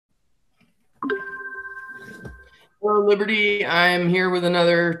Hello, Liberty. I'm here with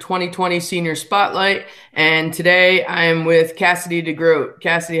another 2020 Senior Spotlight, and today I'm with Kassidy Degroat.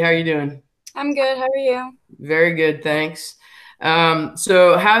 Cassidy, how are you doing? I'm good. How are you? Very good, thanks.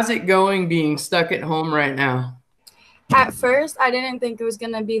 So how's it going being stuck at home right now? At first, I didn't think it was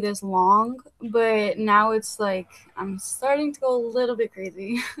gonna be this long, but now it's like I'm starting to go a little bit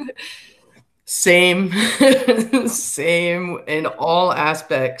crazy. Same, same in all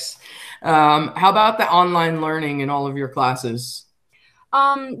aspects. How about the online learning in all of your classes?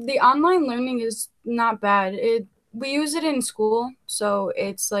 The online learning is not bad. It we use it in school, so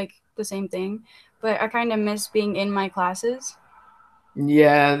it's like the same thing. But I kind of miss being in my classes.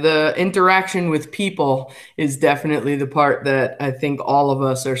 Yeah, the interaction with people is definitely the part that I think all of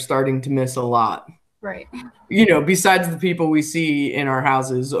us are starting to miss a lot. Right. Besides the people we see in our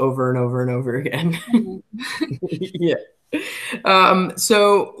houses over and over and over again. Mhm. Yeah.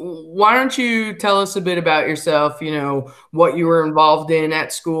 So why don't you tell us a bit about yourself, what you were involved in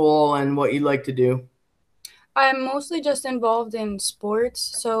at school and what you like to do? I'm mostly just involved in sports,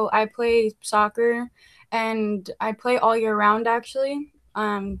 so I play soccer and I play all year round actually.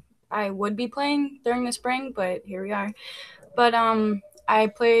 I would be playing during the spring, but here we are. But I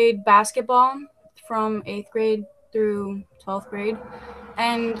played basketball from 8th grade through 12th grade,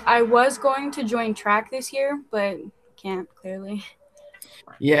 and I was going to join track this year, but can't clearly.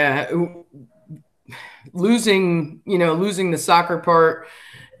 Yeah, losing the soccer part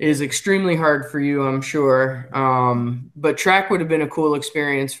is extremely hard for you, I'm sure. But track would have been a cool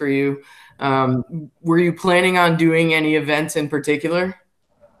experience for you. Were you planning on doing any events in particular?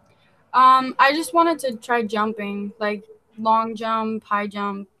 I just wanted to try jumping, like long jump, high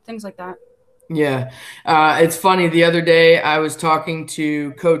jump, things like that. Yeah. It's funny. The other day I was talking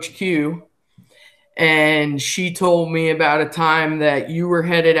to Coach Q, and she told me about a time that you were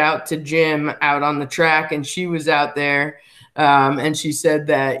headed out to gym out on the track, and she was out there. And she said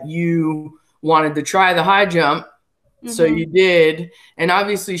that you wanted to try the high jump. So Mm-hmm. you did. And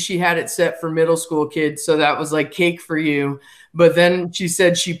obviously, she had it set for middle school kids. So that was like cake for you. But then she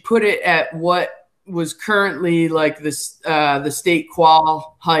said she put it at what was currently like the state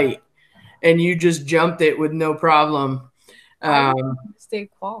qual height, and you just jumped it with no problem. I didn't Um,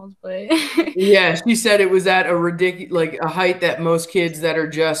 state quals, but yeah, she said it was at a ridiculous, like a height that most kids that are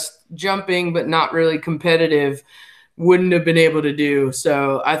just jumping but not really competitive wouldn't have been able to do.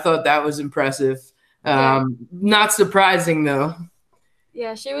 So I thought that was impressive. yeah, Not surprising though.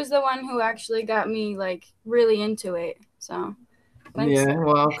 yeah, she was the one who actually got me like really into it. So thanks. Yeah,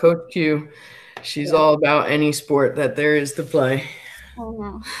 well, Coach Q, she's Yeah. all about any sport that there is to play. Oh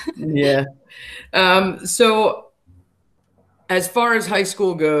no. Yeah. So as far as high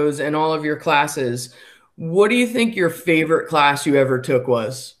school goes and all of your classes, what do you think your favorite class you ever took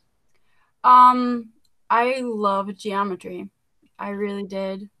was? Um, I love geometry. I really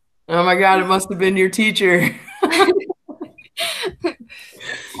did. Oh my God, it must have been your teacher. I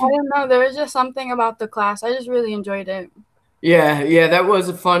don't know. There was just something about the class. I just really enjoyed it. Yeah, yeah, that was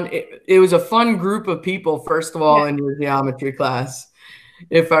it was a fun group of people, first of Yeah. all, in your geometry class.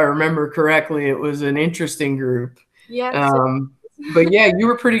 If I remember correctly, it was an interesting group. Yes. Um, but yeah, you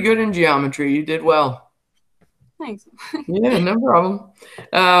were pretty good in geometry. You did well. Thanks. Yeah, no problem.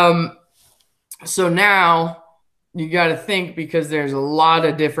 Um, so now you got to think because there's a lot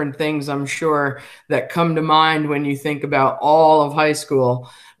of different things I'm sure that come to mind when you think about all of high school.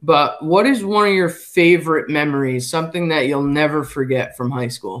 But what is one of your favorite memories, something that you'll never forget from high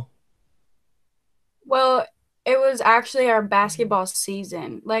school? Well, it was actually our basketball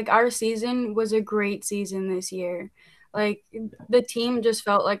season. Like our season was a great season this year. Like the team just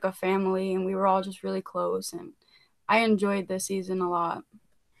felt like a family and we were all just really close and I enjoyed this season a lot.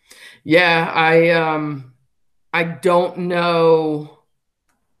 Yeah, I don't know.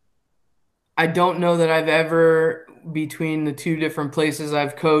 I don't know that I've ever, between the two different places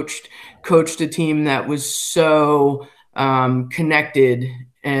I've coached a team that was so connected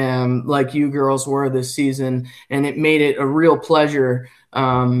like you girls were this season, and it made it a real pleasure.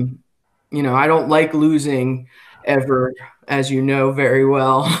 I don't like losing ever, as you know very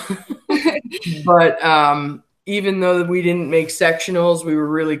well. But even though we didn't make sectionals, we were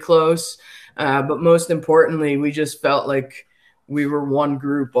really close. But most importantly, we just felt like we were one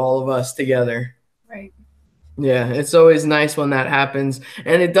group, all of us together. Right. Yeah, it's always nice when that happens.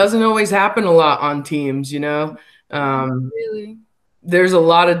 And it doesn't always happen a lot on teams. Um, Really. there's a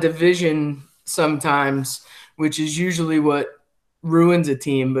lot of division sometimes, which is usually what ruins a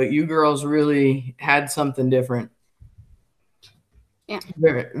team. But you girls really had something different. Yeah.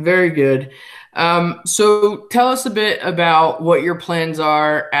 Very, very good. So tell us a bit about what your plans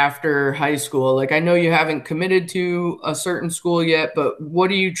are after high school. Like, I know you haven't committed to a certain school yet, but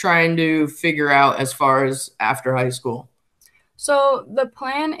what are you trying to figure out as far as after high school? So the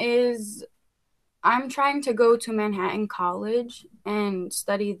plan is I'm trying to go to Manhattan College and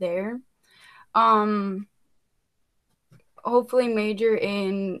study there. Um, Hopefully major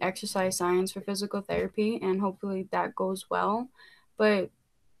in exercise science for physical therapy, and hopefully that goes well. But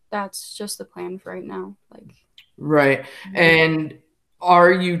that's just the plan for right now. Like, Right. yeah. And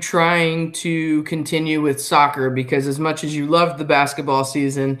are you trying to continue with soccer? Because as much as you love the basketball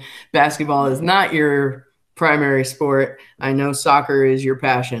season, basketball is not your primary sport. I know soccer is your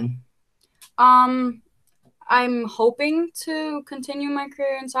passion. Um, I'm hoping to continue my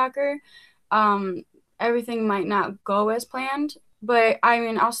career in soccer. Um, Everything might not go as planned, but I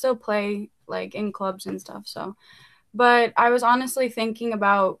mean, I'll still play like in clubs and stuff. So, but I was honestly thinking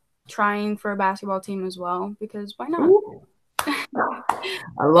about trying for a basketball team as well because why not? Ooh,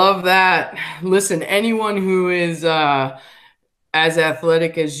 I love that. Listen, anyone who is as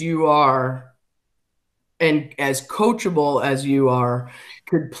athletic as you are and as coachable as you are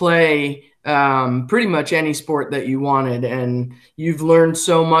could play pretty much any sport that you wanted. And you've learned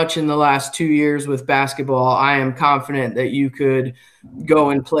so much in the last 2 years with basketball. I am confident that you could go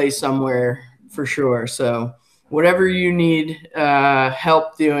and play somewhere for sure. So, whatever you need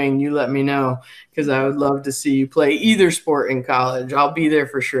help doing, you let me know because I would love to see you play either sport in college. I'll be there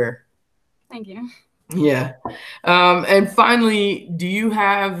for sure. Thank you. Yeah. And finally, do you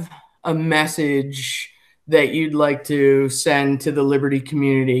have a message that you'd like to send to the Liberty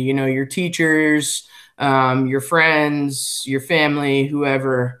community? You know, your teachers, your friends, your family,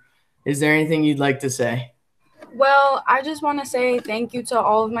 whoever. Is there anything you'd like to say? Well, I just want to say thank you to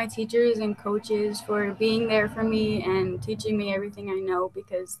all of my teachers and coaches for being there for me and teaching me everything I know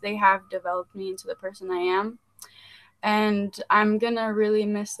because they have developed me into the person I am. And I'm going to really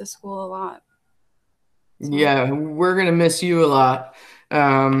miss the school a lot. So, Yeah, we're gonna miss you a lot.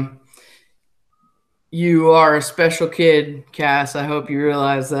 Um, you are a special kid, Cass. I hope you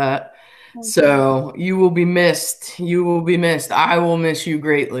realize that. thank you. So you will be missed. You will be missed. I will miss you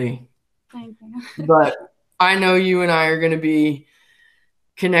greatly. Thank you. But I know you and I are going to be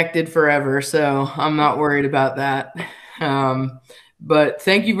connected forever, so I'm not worried about that. Um, but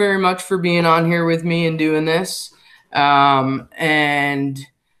thank you very much for being on here with me and doing this. And,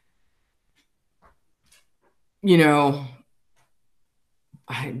 you know,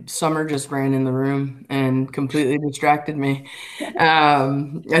 Summer just ran in the room and completely distracted me.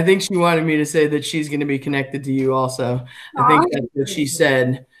 I think she wanted me to say that she's going to be connected to you also. I think Aw, that's what she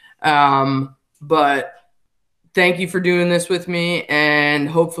said. But thank you for doing this with me, and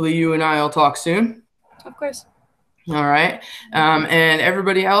hopefully you and I will talk soon. of course. All right. And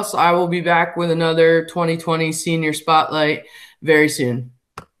everybody else, I will be back with another 2020 Senior Spotlight very soon.